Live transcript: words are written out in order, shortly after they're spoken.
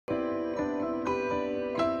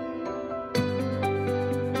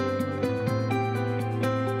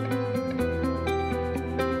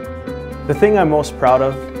The thing I'm most proud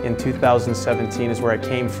of in 2017 is where I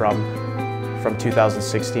came from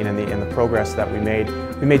 2016 and the progress that we made.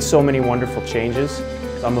 We made so many wonderful changes.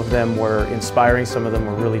 Some of them were inspiring, some of them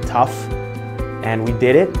were really tough. And we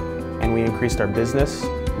did it, and we increased our business.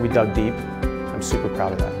 We dug deep. I'm super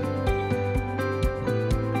proud of that.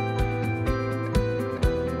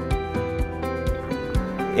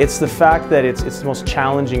 It's the fact that it's the most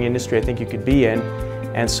challenging industry I think you could be in.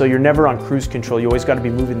 And so you're never on cruise control. You always got to be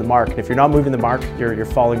moving the mark. And if you're not moving the mark, you're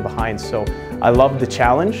falling behind. So I love the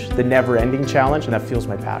challenge, the never-ending challenge, and that fuels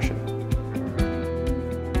my passion.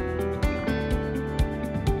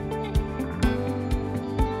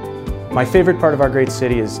 My favorite part of our great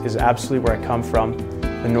city is absolutely where I come from,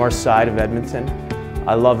 the north side of Edmonton.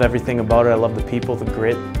 I love everything about it. I love the people, the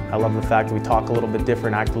grit. I love the fact that we talk a little bit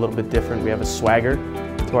different, act a little bit different. We have a swagger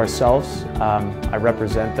to ourselves. I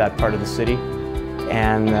represent that part of the city.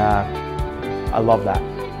 And I love that.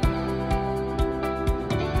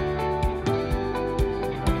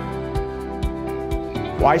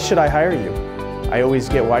 Why should I hire you? I always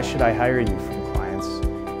get, why should I hire you from clients?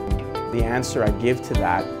 The answer I give to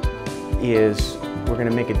that is, we're going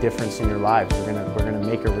to make a difference in your lives. We're going to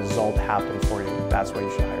make a result happen for you. That's why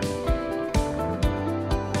you should hire me.